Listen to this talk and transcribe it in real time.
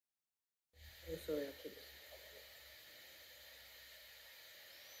sorry, I'll keep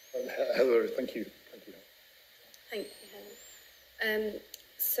this. Heather, thank you. Thank you, Helen.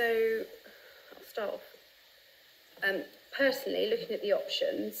 So I'll start off. Personally, looking at the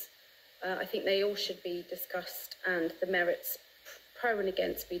options, I think they all should be discussed and the merits pro and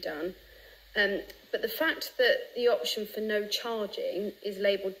against be done. But the fact that the option for no charging is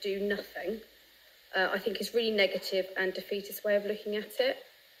labelled do nothing, I think is really negative and defeatist way of looking at it.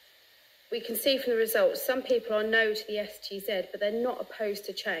 We can see from the results, some people are no to the STZ, but they're not opposed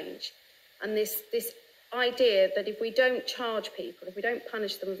to change. And this idea that if we don't charge people, if we don't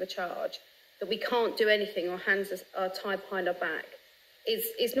punish them with a charge, that we can't do anything, our hands are tied behind our back,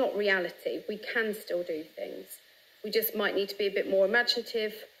 is not reality. We can still do things. We just might need to be a bit more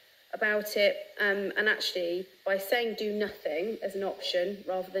imaginative about it. And actually, by saying do nothing as an option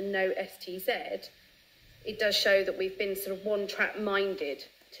rather than no STZ, it does show that we've been sort of one-track minded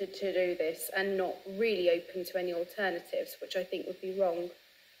to do this and not really open to any alternatives, which I think would be wrong.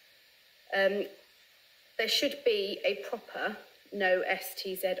 There should be a proper no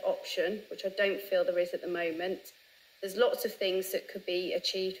STZ option, which I don't feel there is at the moment. There's lots of things that could be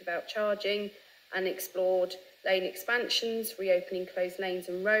achieved without charging and explored: lane expansions, reopening closed lanes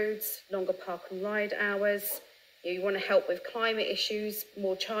and roads, longer park and ride hours. You want to help with climate issues,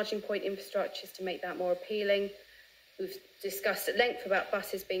 more charging point infrastructures to make that more appealing. We've discussed at length about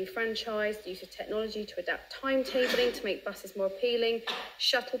buses being franchised, use of technology to adapt timetabling to make buses more appealing,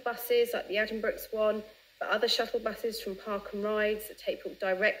 shuttle buses like the Addenbrooke's one, but other shuttle buses from park and rides that take people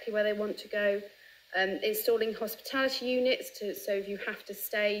directly where they want to go. Installing hospitality units, so if you have to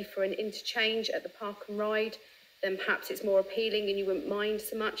stay for an interchange at the park and ride, then perhaps it's more appealing and you wouldn't mind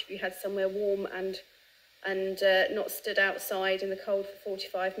so much if you had somewhere warm and not stood outside in the cold for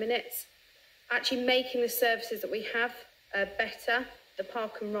 45 minutes. Actually making the services that we have better. The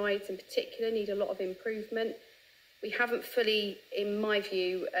park and rides in particular need a lot of improvement. We haven't fully, in my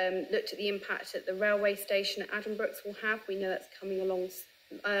view, looked at the impact that the railway station at Addenbrooke's will have. We know that's coming along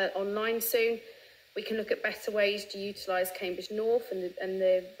online soon. We can look at better ways to utilise Cambridge North and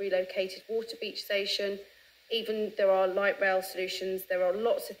the relocated Waterbeach station. Even there are light rail solutions. There are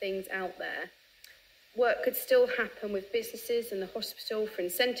lots of things out there. Work could still happen with businesses and the hospital for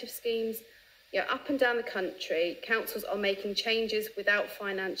incentive schemes. Up and down the country, councils are making changes without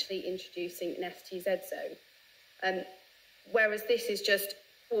financially introducing an STZ zone. Whereas this is just,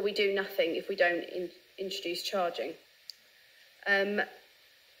 well, we do nothing if we don't introduce charging.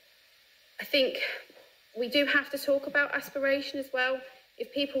 I think we do have to talk about aspiration as well.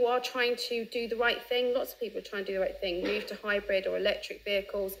 If people are trying to do the right thing, lots of people are trying to do the right thing, move to hybrid or electric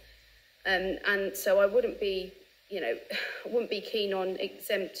vehicles. And so I wouldn't be keen on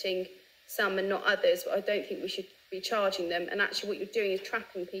exempting some and not others, but I don't think we should be charging them. And actually what you're doing is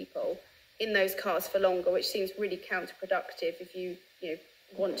trapping people in those cars for longer, which seems really counterproductive if you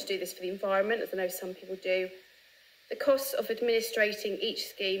want to do this for the environment, as I know some people do. The costs of administrating each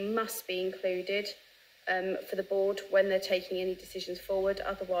scheme must be included for the board when they're taking any decisions forward.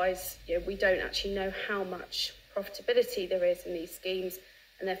 Otherwise, we don't actually know how much profitability there is in these schemes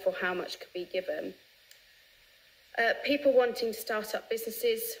and therefore how much could be given. People wanting to start up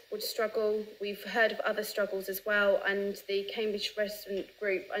businesses would struggle. We've heard of other struggles as well, and the Cambridge Resident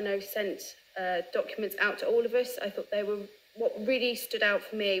Group, I know, sent documents out to all of us. I thought what really stood out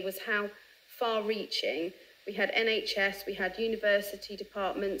for me was how far-reaching. We had NHS, we had university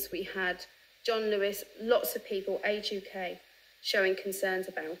departments, we had John Lewis, lots of people, Age UK, showing concerns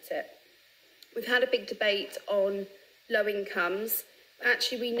about it. We've had a big debate on low incomes.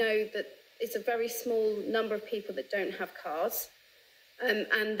 Actually, we know that it's a very small number of people that don't have cars.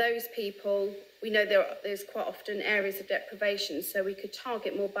 And those people, we know there's quite often areas of deprivation, so we could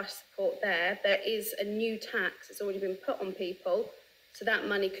target more bus support there. There is a new tax that's already been put on people, so that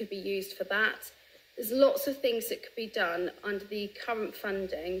money could be used for that. There's lots of things that could be done under the current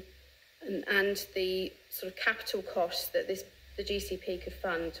funding and the sort of capital costs that the GCP could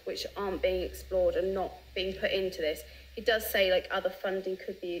fund, which aren't being explored and not being put into this. It does say like other funding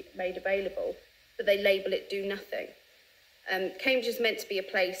could be made available, but they label it do nothing. Cambridge is meant to be a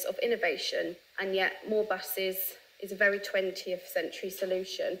place of innovation, and yet more buses is a very 20th century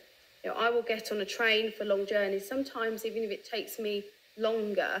solution. I will get on a train for long journeys, sometimes even if it takes me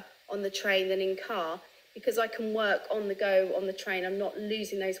longer on the train than in car, because I can work on the go on the train. I'm not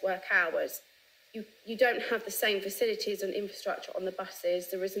losing those work hours. You don't have the same facilities and infrastructure on the buses.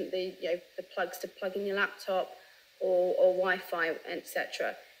 There isn't the plugs to plug in your laptop or Wi-Fi,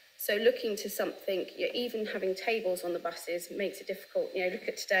 etc. So looking to something, even having tables on the buses makes it difficult. Look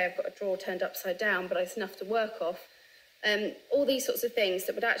at today, I've got a drawer turned upside down, but it's enough to work off. All these sorts of things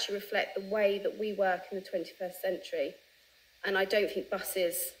that would actually reflect the way that we work in the 21st century. And I don't think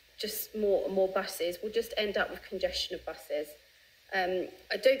buses, just more and more buses, will just end up with congestion of buses. I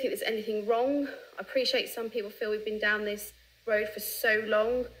don't think there's anything wrong. I appreciate some people feel we've been down this road for so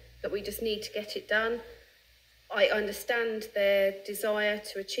long that we just need to get it done. I understand their desire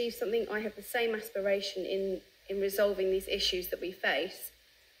to achieve something. I have the same aspiration in resolving these issues that we face.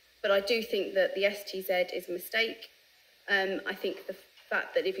 But I do think that the STZ is a mistake. I think the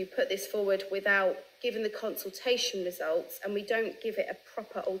fact that if you put this forward without giving the consultation results and we don't give it a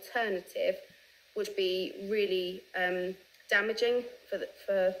proper alternative would be really damaging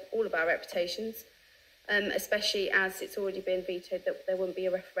for all of our reputations, especially as it's already been vetoed that there wouldn't be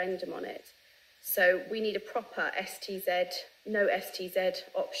a referendum on it. So we need a proper STZ, no STZ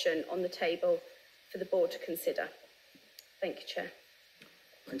option on the table for the board to consider. Thank you, Chair.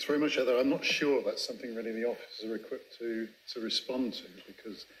 Thanks very much, Heather. I'm not sure that's something really the officers are equipped to respond to,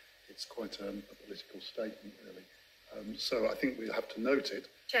 because it's quite a political statement, really. So I think we'll have to note it.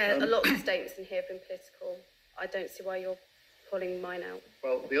 Chair, a lot of the statements in here have been political. I don't see why you're pulling mine out.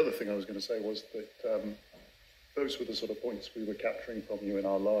 Well, the other thing I was going to say was that those were the sort of points we were capturing from you in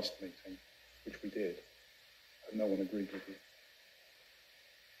our last meeting, which we did, and no one agreed with you.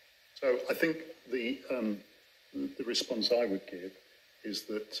 So I think the response I would give is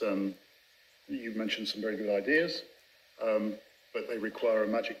that you mentioned some very good ideas, but they require a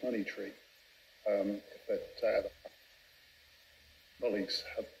magic money tree. If colleagues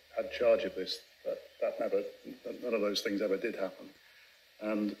had charge of this, none of those things ever did happen.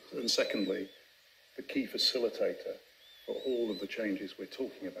 And secondly, the key facilitator for all of the changes we're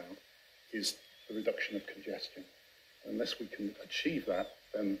talking about is the reduction of congestion. Unless we can achieve that,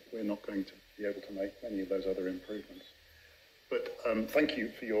 then we're not going to be able to make many of those other improvements. But thank you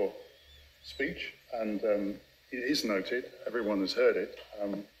for your speech, and it is noted, everyone has heard it,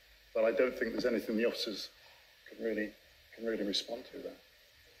 but I don't think there's anything the officers can really respond to there.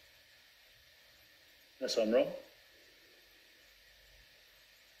 Unless I'm wrong.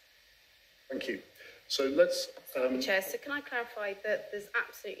 Thank you. So let's... Chair, so can I clarify that there's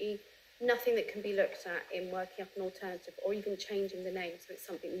absolutely nothing that can be looked at in working up an alternative or even changing the name so it's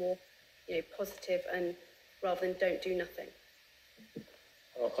something more, positive and rather than don't do nothing?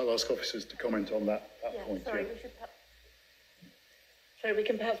 I'll ask officers to comment on that point. Sorry, we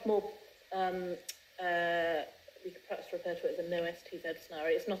can perhaps more... we could perhaps refer to it as a no STZ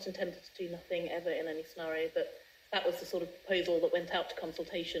scenario. It's not intended to do nothing ever in any scenario, but that was the sort of proposal that went out to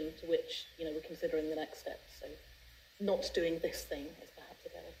consultation, to which we're considering the next step. So, not doing this thing is perhaps a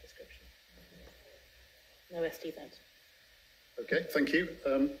better description. No STZ. Okay, thank you.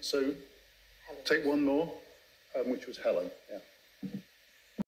 So, Helen. Take one more, which was Helen. Yeah.